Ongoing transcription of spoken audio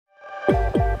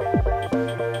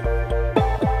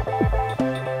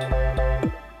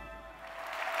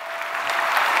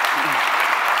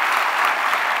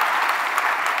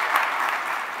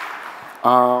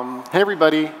Hey,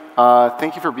 everybody.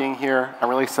 Thank you for being here. I'm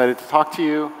really excited to talk to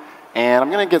you. And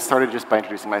I'm going to get started just by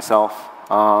introducing myself.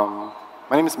 My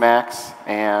name is Max,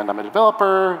 and I'm a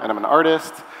developer, and I'm an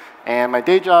artist. And my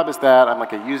day job is that I'm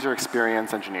like a user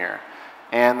experience engineer.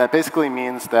 And that basically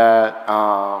means that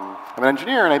I'm an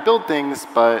engineer, and I build things,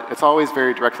 but it's always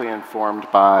very directly informed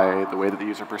by the way that the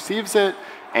user perceives it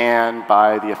and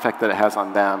by the effect that it has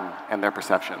on them and their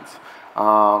perceptions.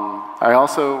 I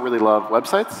also really love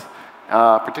websites.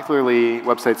 Particularly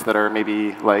websites that are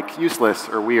maybe like useless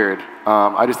or weird.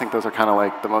 I just think those are kind of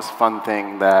like the most fun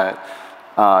thing that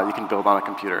you can build on a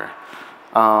computer.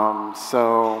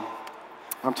 So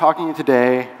I'm talking to you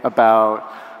today about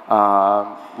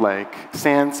like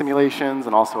sand simulations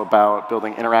and also about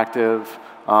building interactive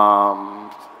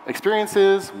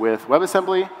experiences with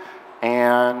WebAssembly.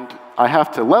 And I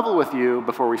have to level with you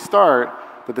before we start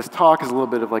that this talk is a little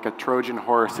bit of like a Trojan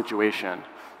horse situation.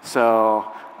 So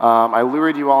I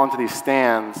lured you all into these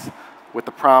stands with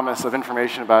the promise of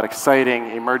information about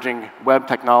exciting, emerging web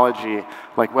technology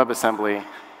like WebAssembly.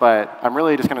 But I'm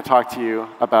really just going to talk to you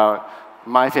about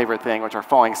my favorite thing, which are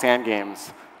falling sand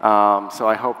games. So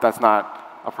I hope that's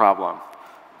not a problem.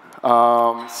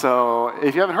 So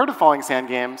if you haven't heard of falling sand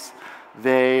games,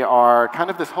 they are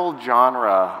kind of this whole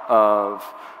genre of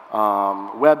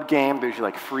web game. They're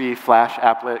usually like free Flash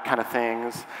applet kind of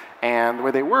things. And the way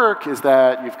they work is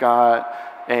that you've got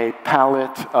a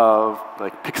palette of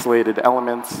like pixelated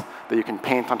elements that you can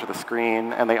paint onto the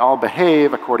screen, and they all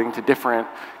behave according to different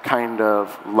kind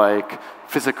of like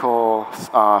physical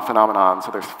phenomenon.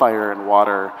 So there's fire and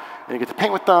water, and you get to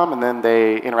paint with them, and then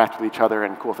they interact with each other,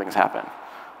 and cool things happen.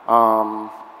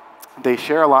 They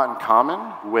share a lot in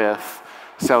common with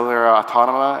Cellular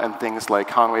Autonoma and things like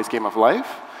Conway's Game of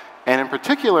Life, and in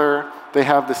particular, they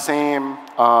have the same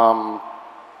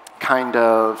kind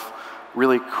of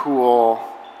really cool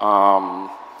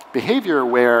behavior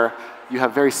where you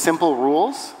have very simple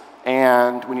rules,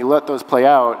 and when you let those play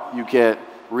out, you get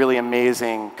really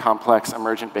amazing, complex,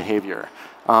 emergent behavior.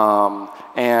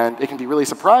 And it can be really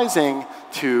surprising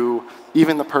to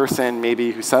even the person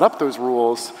maybe who set up those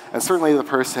rules, and certainly the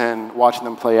person watching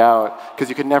them play out, because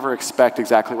you could never expect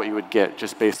exactly what you would get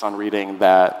just based on reading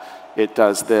that it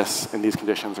does this in these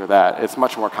conditions or that. It's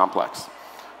much more complex.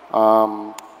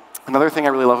 Another thing I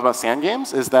really love about sand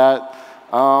games is that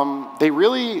they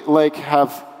really like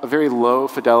have a very low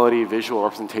fidelity visual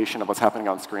representation of what's happening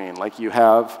on screen. Like you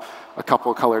have a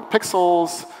couple colored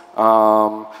pixels,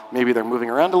 maybe they're moving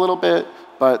around a little bit,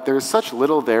 but there's such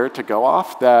little there to go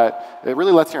off that it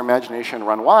really lets your imagination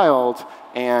run wild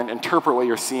and interpret what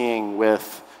you're seeing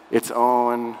with its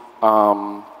own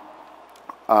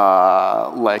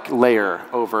like layer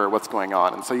over what's going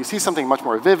on. And so you see something much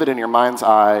more vivid in your mind's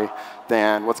eye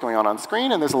than what's going on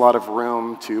screen, and there's a lot of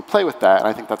room to play with that, and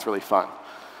I think that's really fun.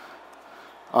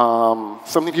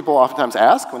 Something people oftentimes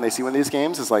ask when they see one of these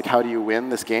games is like, how do you win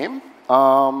this game?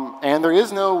 And there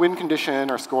is no win condition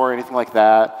or score or anything like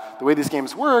that. The way these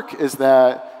games work is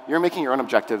that you're making your own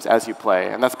objectives as you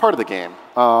play, and that's part of the game.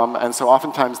 And so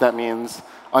oftentimes that means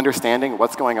understanding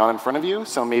what's going on in front of you.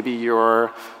 So maybe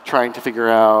you're trying to figure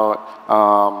out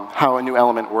how a new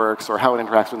element works or how it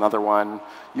interacts with another one.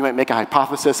 You might make a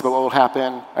hypothesis about what will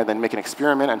happen, and then make an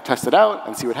experiment and test it out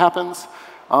and see what happens.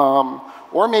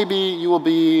 Or maybe you will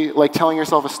be like telling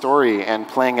yourself a story and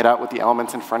playing it out with the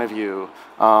elements in front of you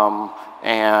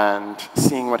and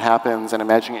seeing what happens and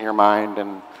imagining it in your mind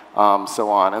and so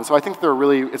on. And so I think it's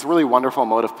a really wonderful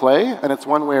mode of play, and it's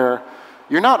one where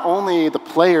you're not only the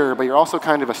player, but you're also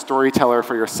kind of a storyteller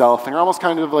for yourself, and you're almost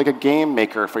kind of like a game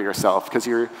maker for yourself, because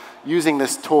you're using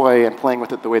this toy and playing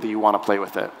with it the way that you want to play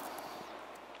with it.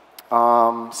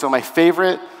 So my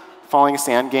favorite falling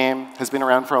sand game has been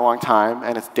around for a long time,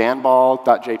 and it's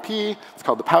danball.jp. It's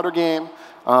called the Powder Game.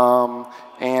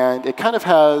 And it kind of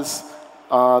has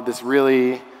this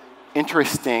really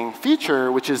interesting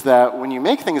feature, which is that when you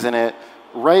make things in it,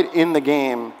 right in the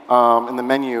game, in the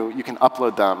menu, you can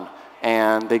upload them.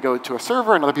 And they go to a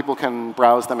server, and other people can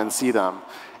browse them and see them.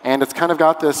 And it's kind of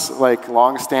got this like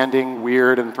long-standing,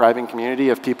 weird, and thriving community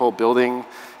of people building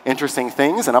interesting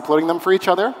things and uploading them for each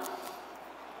other.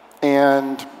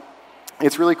 And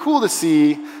it's really cool to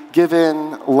see,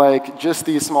 given like just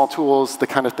these small tools, the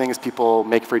kind of things people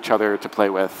make for each other to play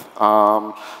with.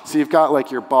 So you've got like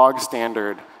your bog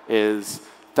standard is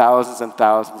thousands and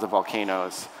thousands of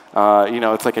volcanoes.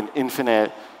 It's like an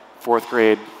infinite fourth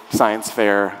grade science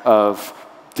fair of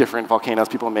different volcanoes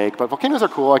people make. But volcanoes are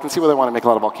cool. I can see why they want to make a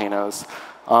lot of volcanoes.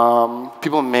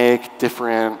 People make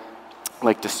different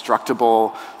like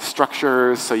destructible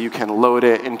structures so you can load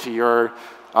it into your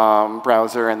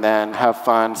browser and then have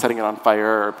fun setting it on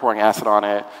fire or pouring acid on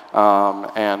it.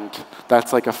 And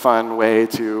that's like a fun way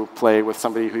to play with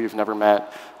somebody who you've never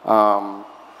met.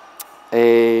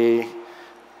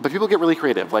 But people get really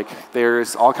creative. Like,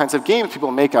 there's all kinds of games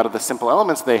people make out of the simple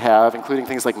elements they have, including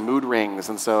things like mood rings.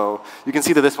 And so you can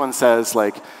see that this one says,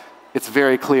 like, it's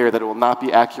very clear that it will not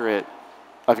be accurate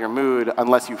of your mood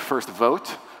unless you first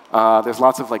vote. There's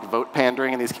lots of like vote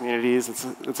pandering in these communities.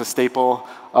 It's a staple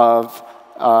of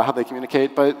how they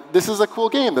communicate. But this is a cool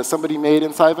game that somebody made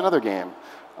inside of another game.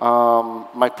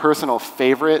 My personal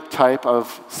favorite type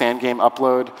of sand game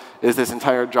upload is this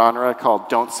entire genre called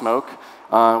Don't Smoke,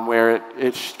 where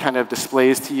it kind of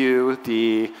displays to you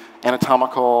the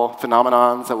anatomical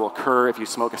phenomenons that will occur if you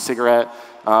smoke a cigarette.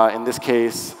 In this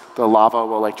case, the lava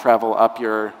will like travel up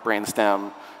your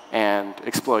brainstem and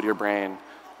explode your brain.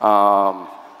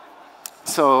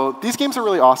 So these games are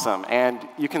really awesome, and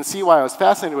you can see why I was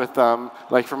fascinated with them,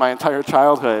 like for my entire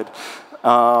childhood.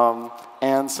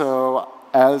 And so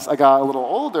as I got a little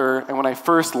older, and when I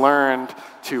first learned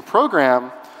to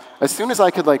program, as soon as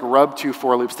I could like rub two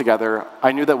for loops together,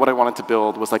 I knew that what I wanted to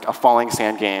build was like a falling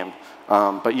sand game.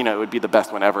 But you know, it would be the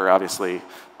best one ever, obviously.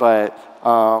 But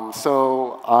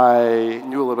so I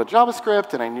knew a little bit of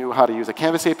JavaScript, and I knew how to use a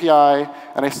Canvas API,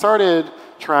 and I started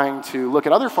trying to look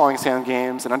at other falling sand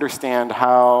games and understand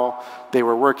how they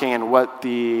were working and what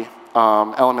the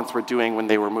elements were doing when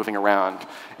they were moving around.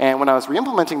 And when I was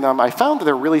re-implementing them, I found that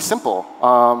they're really simple.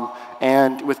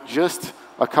 And with just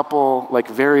a couple like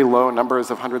very low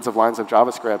numbers of hundreds of lines of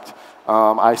JavaScript,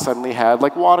 I suddenly had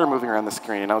like water moving around the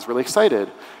screen, and I was really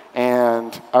excited.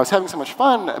 And I was having so much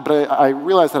fun, but I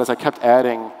realized that as I kept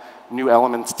adding new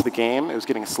elements to the game, it was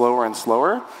getting slower and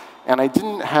slower. And I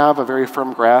didn't have a very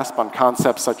firm grasp on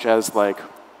concepts such as like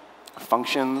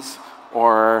functions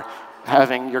or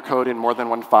having your code in more than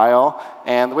one file.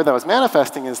 And the way that was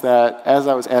manifesting is that as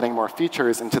I was adding more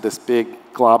features into this big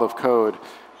glob of code,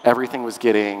 everything was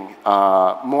getting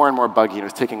more and more buggy, and it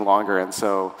was taking longer. And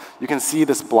so you can see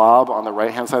this blob on the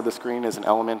right-hand side of the screen is an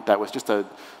element that was just a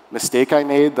mistake I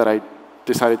made that I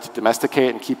decided to domesticate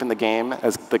and keep in the game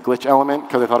as the glitch element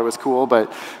because I thought it was cool.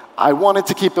 But I wanted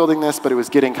to keep building this, but it was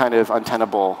getting kind of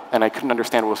untenable, and I couldn't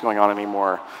understand what was going on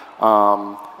anymore.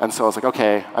 And so I was like,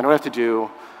 OK, I know what I have to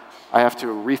do. I have to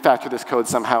refactor this code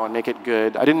somehow and make it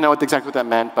good. I didn't know exactly what that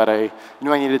meant, but I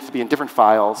knew I needed it to be in different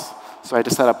files. So I had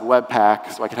to set up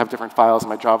Webpack so I could have different files in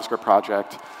my JavaScript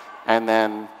project. And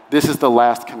then this is the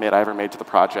last commit I ever made to the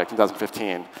project in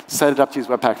 2015. Set it up to use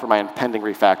Webpack for my impending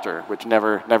refactor, which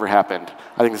never happened.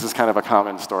 I think this is kind of a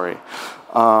common story.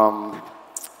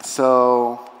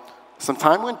 So some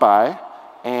time went by,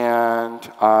 and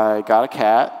I got a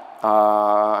cat.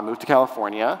 I moved to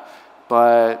California.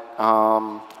 But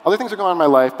other things were going on in my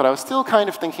life, but I was still kind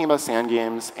of thinking about sand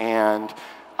games. And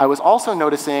I was also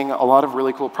noticing a lot of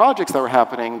really cool projects that were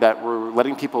happening that were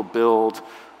letting people build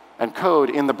and code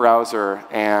in the browser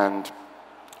and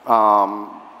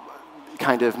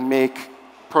kind of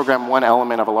program one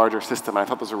element of a larger system. And I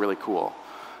thought those were really cool.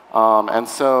 And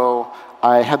so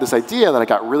I had this idea that I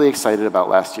got really excited about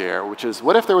last year, which is,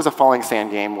 what if there was a falling sand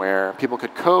game where people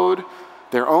could code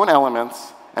their own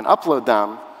elements and upload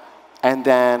them, and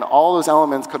then all those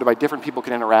elements coded by different people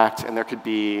could interact, and there could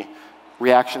be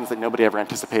reactions that nobody ever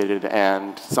anticipated,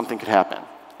 and something could happen.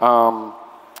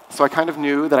 So I kind of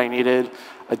knew that I needed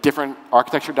a different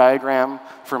architecture diagram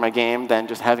for my game than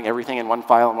just having everything in one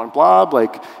file and one blob.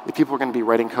 Like, if people were going to be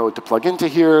writing code to plug into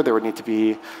here, there would need to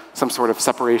be some sort of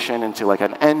separation into like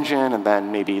an engine, and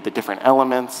then maybe the different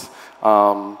elements.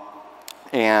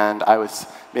 And I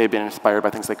may have been inspired by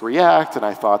things like React, and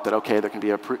I thought that, OK, there can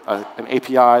be an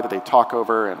API that they talk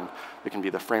over, and there can be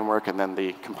the framework and then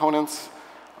the components.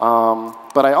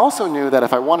 But I also knew that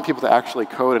if I wanted people to actually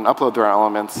code and upload their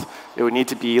elements, it would need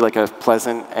to be like a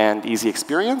pleasant and easy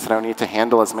experience, and I would need to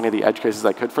handle as many of the edge cases as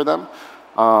I could for them.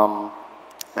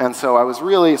 And so I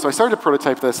started to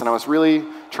prototype this, and I was really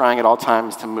trying at all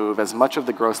times to move as much of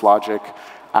the gross logic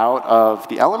out of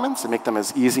the elements and make them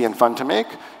as easy and fun to make,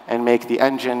 and make the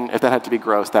engine, if that had to be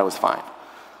gross, that was fine.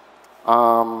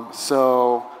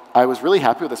 So I was really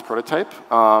happy with this prototype,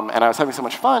 and I was having so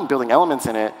much fun building elements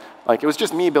in it. Like, it was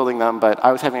just me building them, but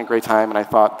I was having a great time, and I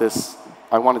thought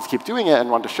I wanted to keep doing it and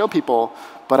wanted to show people.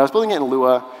 But I was building it in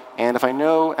Lua, and if I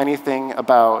know anything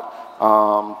about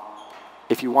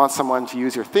if you want someone to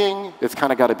use your thing, it's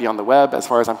kind of got to be on the web as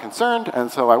far as I'm concerned.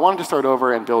 And so I wanted to start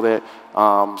over and build it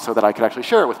so that I could actually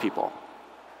share it with people.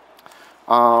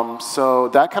 So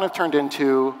that kind of turned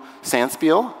into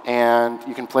Sandspiel, and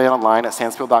you can play it online at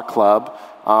sandspiel.club.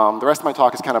 The rest of my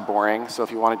talk is kind of boring, so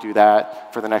if you want to do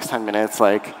that for the next 10 minutes,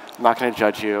 like, I'm not going to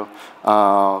judge you. But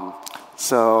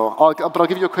I'll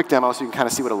give you a quick demo so you can kind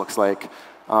of see what it looks like.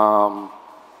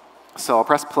 So I'll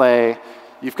press play.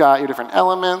 You've got your different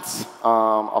elements.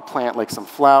 I'll plant like some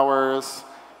flowers.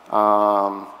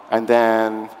 And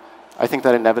then I think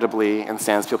that inevitably in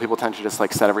Sandspiel, people tend to just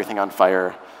like set everything on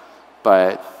fire.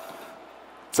 But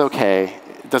it's OK.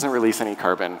 It doesn't release any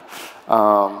carbon.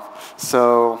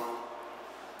 So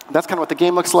that's kind of what the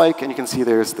game looks like. And you can see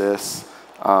there's this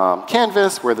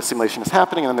canvas where the simulation is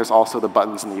happening. And then there's also the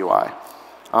buttons in the UI.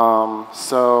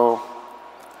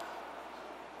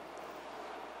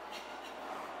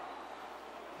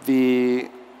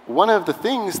 One of the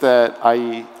things that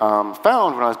I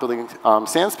found when I was building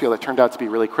Sandspiel that turned out to be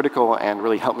really critical and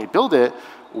really helped me build it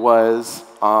was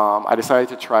I decided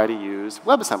to try to use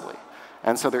WebAssembly.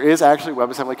 And so there is actually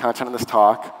WebAssembly content in this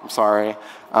talk. I'm sorry.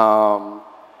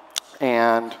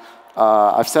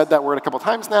 I've said that word a couple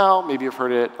times now. Maybe you've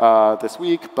heard it this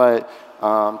week. But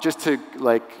just to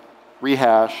like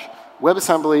rehash,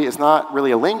 WebAssembly is not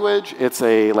really a language. It's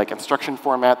a like instruction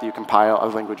format that you compile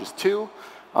other languages to.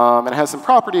 And it has some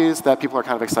properties that people are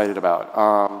kind of excited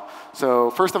about.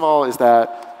 So first of all is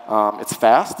that it's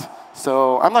fast.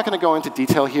 So I'm not going to go into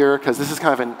detail here, because this is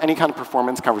kind of any kind of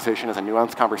performance conversation is a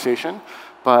nuanced conversation.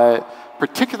 But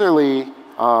particularly, you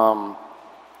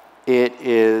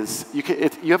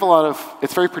have a lot of,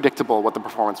 it's very predictable what the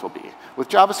performance will be. With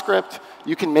JavaScript,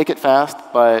 you can make it fast,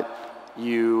 but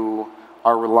you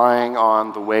are relying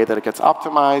on the way that it gets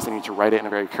optimized, and you need to write it in a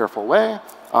very careful way.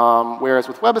 Whereas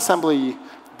with WebAssembly,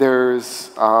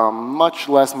 there's much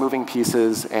less moving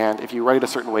pieces, and if you write it a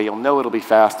certain way, you'll know it'll be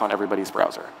fast on everybody's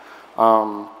browser.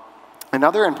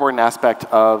 Another important aspect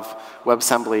of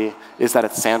WebAssembly is that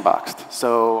it's sandboxed.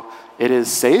 So it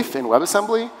is safe in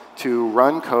WebAssembly to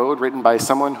run code written by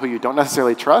someone who you don't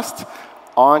necessarily trust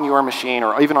on your machine,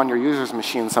 or even on your user's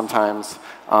machine sometimes,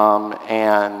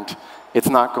 and it's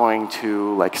not going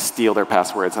to like steal their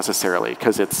passwords necessarily,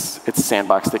 because it's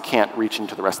sandboxed. It can't reach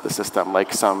into the rest of the system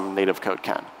like some native code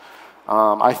can.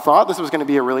 I thought this was going to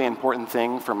be a really important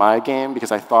thing for my game,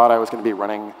 because I thought I was going to be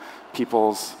running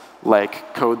people's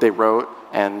like code they wrote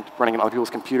and running it on other people's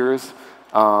computers.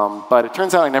 But it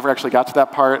turns out I never actually got to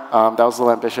that part. That was a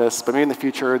little ambitious. But maybe in the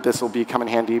future, this will come in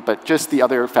handy. But just the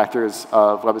other factors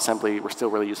of WebAssembly were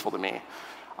still really useful to me.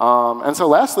 And so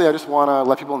lastly, I just want to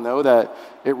let people know that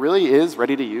it really is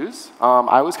ready to use.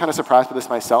 I was kind of surprised by this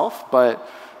myself, but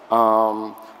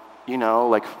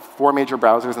like 4 major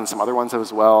browsers and some other ones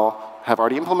as well have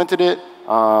already implemented it.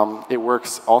 It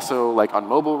works also like on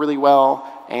mobile really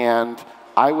well, and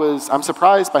I'm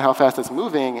surprised by how fast it's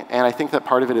moving, and I think that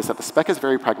part of it is that the spec is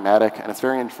very pragmatic, and it's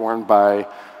very informed by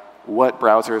what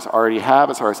browsers already have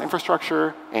as far as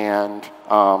infrastructure, and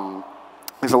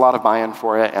there's a lot of buy-in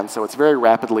for it, and so it's very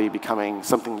rapidly becoming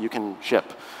something you can ship.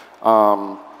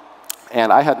 And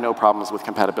I had no problems with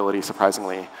compatibility,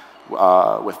 surprisingly,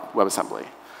 with WebAssembly.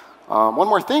 One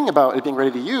more thing about it being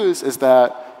ready to use is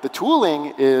that the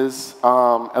tooling is,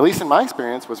 at least in my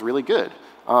experience, was really good.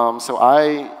 So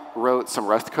I wrote some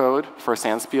Rust code for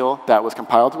Sandspiel that was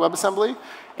compiled to WebAssembly.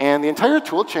 And the entire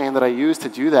tool chain that I used to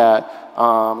do that,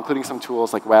 including some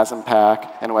tools like wasampack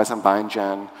and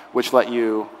wasmbindgen, which let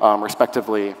you,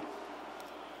 respectively,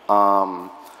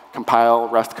 compile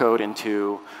Rust code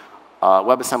into a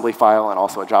WebAssembly file and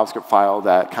also a JavaScript file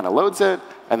that kind of loads it.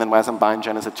 And then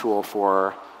wasmbindgen is a tool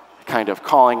for kind of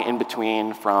calling in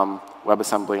between from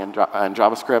WebAssembly and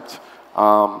JavaScript.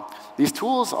 These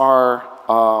tools are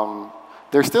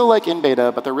they're still like in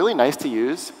beta, but they're really nice to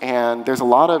use. And there's a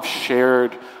lot of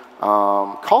shared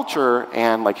culture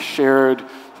and like shared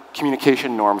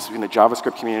communication norms between the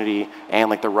JavaScript community and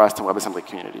like the Rust and WebAssembly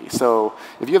community. So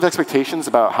if you have expectations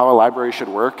about how a library should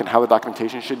work and how the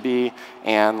documentation should be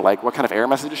and like what kind of error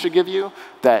messages should give you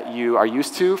that you are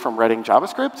used to from writing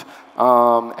JavaScript,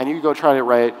 and you go try to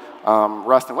write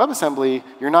Rust and WebAssembly,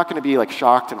 you're not going to be like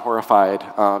shocked and horrified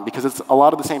because it's a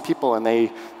lot of the same people, and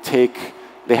they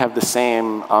have the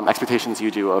same expectations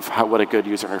you do of what a good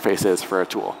user interface is for a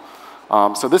tool.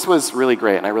 So this was really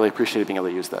great, and I really appreciated being able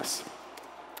to use this.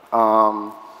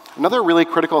 Another really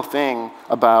critical thing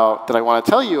that I want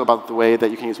to tell you about the way that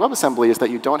you can use WebAssembly is that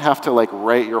you don't have to like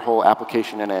write your whole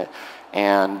application in it,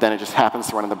 and then it just happens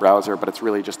to run in the browser, but it's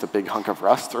really just a big hunk of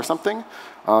Rust or something.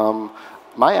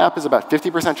 My app is about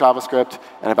 50% JavaScript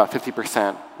and about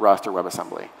 50% Rust or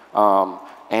WebAssembly.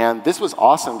 And this was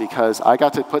awesome because I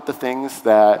got to put the things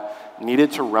that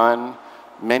needed to run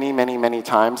many, many, many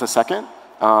times a second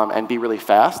and be really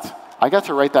fast. I got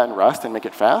to write that in Rust and make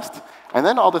it fast. And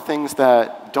then all the things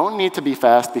that don't need to be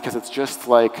fast because it's just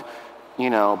like,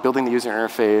 building the user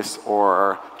interface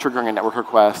or triggering a network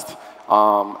request.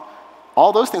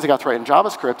 All those things I got to write in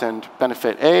JavaScript and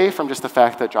benefit A, from just the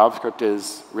fact that JavaScript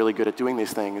is really good at doing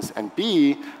these things, and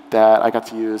B, that I got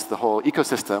to use the whole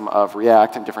ecosystem of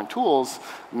React and different tools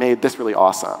made this really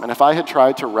awesome. And if I had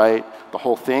tried to write the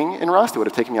whole thing in Rust, it would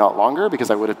have taken me a lot longer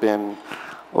because I would have been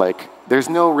there's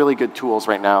no really good tools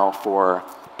right now for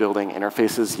building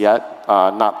interfaces yet,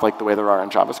 not like the way there are in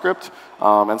JavaScript.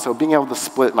 And so being able to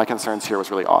split my concerns here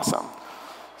was really awesome.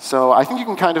 So I think you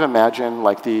can kind of imagine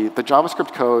the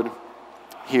JavaScript code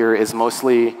here is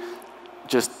mostly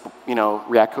just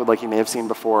React code like you may have seen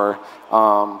before.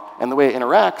 And the way it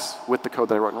interacts with the code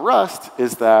that I wrote in Rust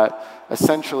is that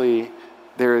essentially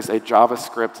there is a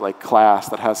JavaScript class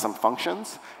that has some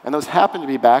functions. And those happen to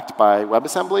be backed by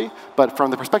WebAssembly. But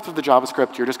from the perspective of the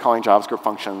JavaScript, you're just calling JavaScript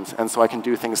functions. And so I can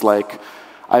do things like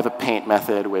I have a paint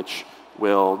method which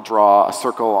will draw a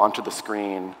circle onto the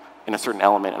screen in a certain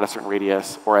element at a certain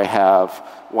radius, or I have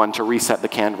one to reset the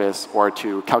canvas or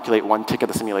to calculate one tick of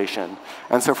the simulation.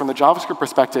 And so from the JavaScript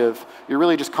perspective, you're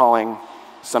really just calling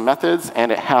some methods,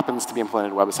 and it happens to be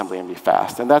implemented in WebAssembly and be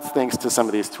fast. And that's thanks to some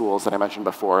of these tools that I mentioned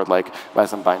before, like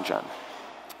res and bindgen.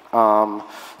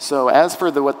 So as for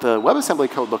what the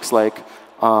WebAssembly code looks like,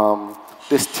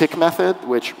 this tick method,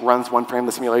 which runs one frame of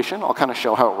the simulation, I'll kind of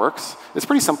show how it works. It's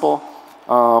pretty simple.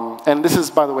 And this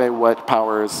is, by the way, what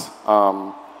powers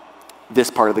this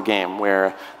part of the game,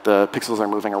 where the pixels are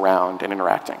moving around and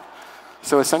interacting.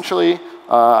 So essentially,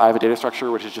 I have a data structure,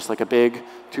 which is just like a big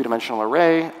two-dimensional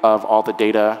array of all the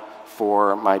data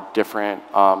for my different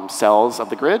cells of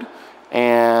the grid.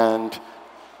 And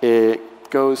it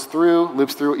goes through,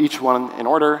 loops through each one in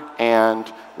order. And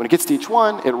when it gets to each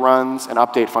one, it runs an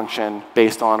update function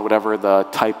based on whatever the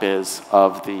type is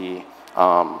of the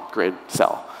grid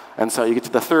cell. And so you get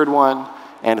to the third one,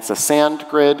 and it's a sand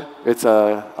grid. It's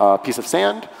a piece of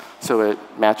sand. So it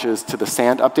matches to the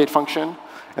sand update function.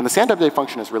 And the sand update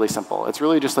function is really simple. It's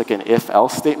really just like an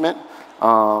if-else statement.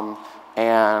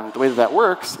 And the way that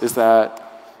works is that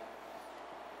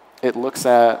it looks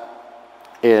at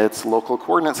its local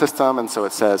coordinate system. And so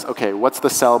it says, OK, what's the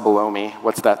cell below me?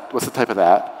 What's the type of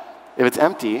that? If it's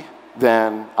empty,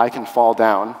 then I can fall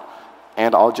down,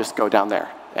 and I'll just go down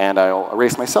there. And I'll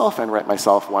erase myself and write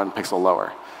myself one pixel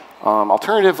lower.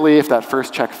 Alternatively, if that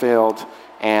first check failed,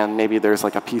 and maybe there's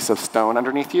like a piece of stone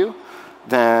underneath you,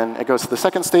 then it goes to the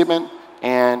second statement,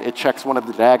 and it checks one of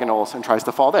the diagonals and tries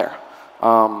to fall there.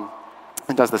 And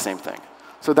does the same thing.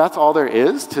 So that's all there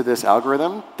is to this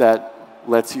algorithm that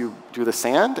lets you do the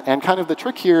sand. And kind of the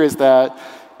trick here is that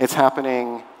it's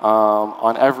happening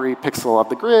on every pixel of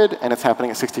the grid, and it's happening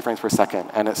at 60 frames per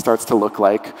second. And it starts to look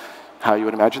like how you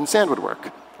would imagine sand would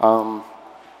work.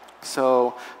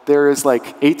 So there's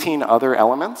like 18 other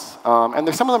elements.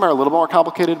 And some of them are a little more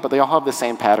complicated, but they all have the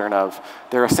same pattern of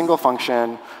they're a single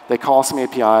function. They call some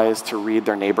APIs to read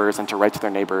their neighbors and to write to their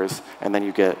neighbors, and then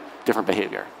you get different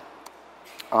behavior.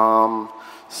 I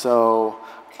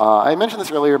mentioned this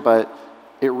earlier, but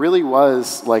it really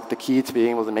was like the key to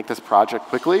being able to make this project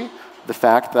quickly, the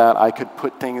fact that I could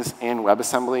put things in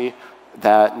WebAssembly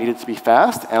that needed to be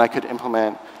fast, and I could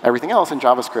implement everything else in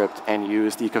JavaScript and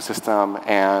use the ecosystem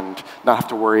and not have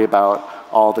to worry about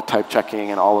all the type checking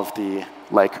and all of the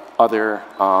other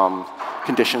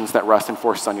conditions that Rust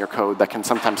enforces on your code that can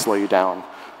sometimes slow you down.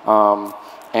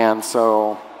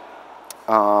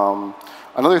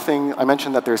 Another thing, I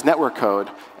mentioned that there's network code.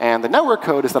 And the network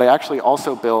code is that I actually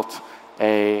also built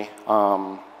an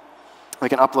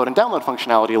upload and download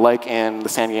functionality like in the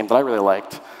sand game that I really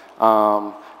liked.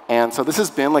 And so this has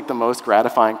been the most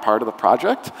gratifying part of the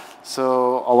project.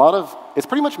 So it's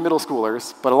pretty much middle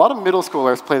schoolers, but a lot of middle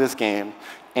schoolers play this game,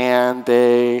 and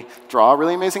they draw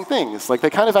really amazing things. They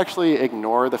kind of actually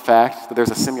ignore the fact that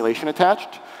there's a simulation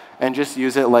attached and just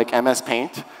use it like MS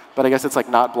Paint. But I guess it's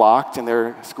not blocked in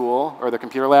their school or their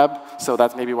computer lab, so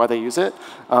that's maybe why they use it.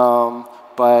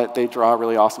 But they draw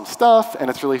really awesome stuff, and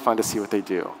it's really fun to see what they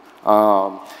do.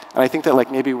 And I think that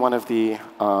maybe one of the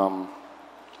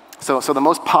So the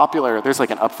most popular, there's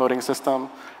an upvoting system,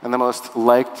 and the most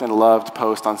liked and loved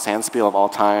post on Sandspiel of all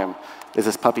time is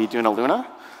this puppy, Duna Luna.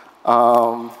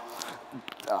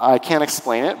 I can't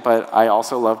explain it, but I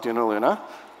also love Duna Luna.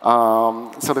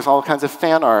 So there's all kinds of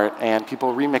fan art and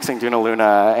people remixing Duna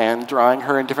Luna and drawing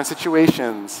her in different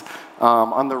situations.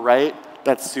 On the right,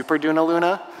 that's Super Duna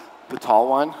Luna, the tall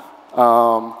one.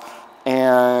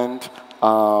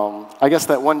 I guess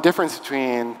that one difference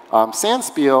between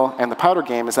Sandspiel and the Powder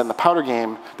game is that in the Powder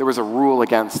game, there was a rule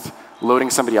against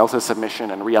loading somebody else's submission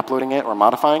and re-uploading it or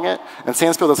modifying it. And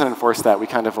Sandspiel doesn't enforce that. We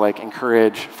kind of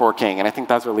encourage forking. And I think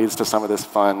that's what leads to some of this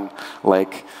fun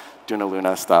Duna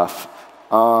Luna stuff.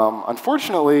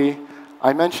 Unfortunately,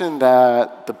 I mentioned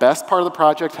that the best part of the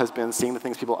project has been seeing the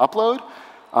things people upload.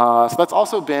 So that's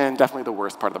also been definitely the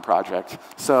worst part of the project.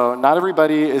 So not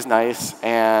everybody is nice,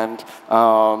 and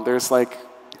there's like,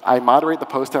 I moderate the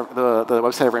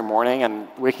website every morning, and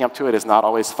waking up to it is not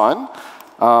always fun.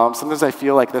 Sometimes I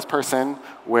feel like this person,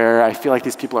 where I feel like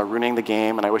these people are ruining the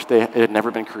game, and I wish it had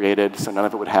never been created, so none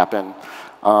of it would happen.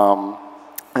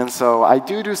 And so I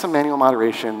do some manual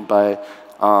moderation, but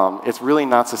it's really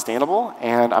not sustainable,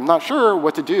 and I'm not sure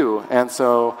what to do. And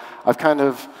so I've kind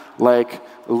of like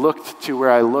looked to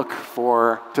where I look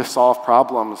to solve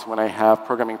problems when I have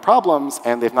programming problems,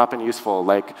 and they've not been useful.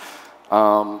 Like,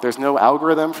 there's no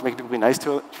algorithm for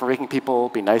making people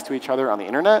be nice to each other on the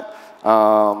internet.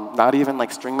 Not even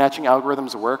like string matching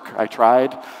algorithms work. I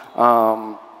tried,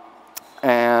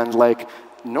 and like,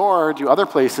 nor do other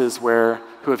places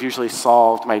who have usually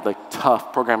solved my like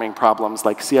tough programming problems,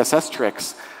 like CSS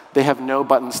tricks. They have no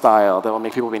button style that will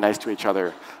make people be nice to each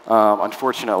other,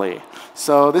 unfortunately.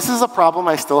 So this is a problem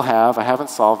I still have. I haven't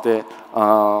solved it,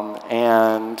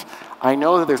 and I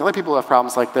know that there's other people who have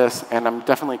problems like this, and I'm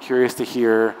definitely curious to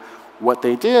hear what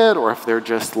they did, or if they're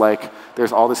just like,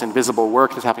 there's all this invisible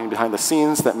work that's happening behind the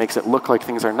scenes that makes it look like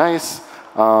things are nice.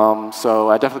 So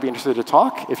I'd definitely be interested to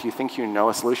talk. If you think you know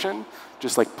a solution,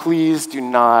 just like, please do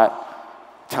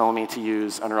not tell me to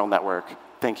use a neural network.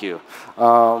 Thank you.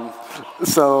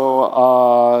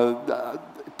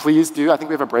 Please do. I think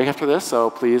we have a break after this, so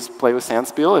please play with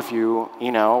Sandspiel if you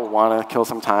want to kill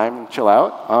some time and chill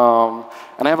out.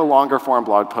 And I have a longer form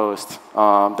blog post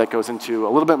that goes into a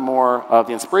little bit more of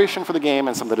the inspiration for the game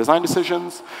and some of the design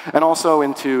decisions, and also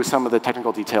into some of the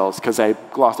technical details, because I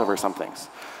glossed over some things.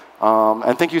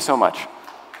 And thank you so much.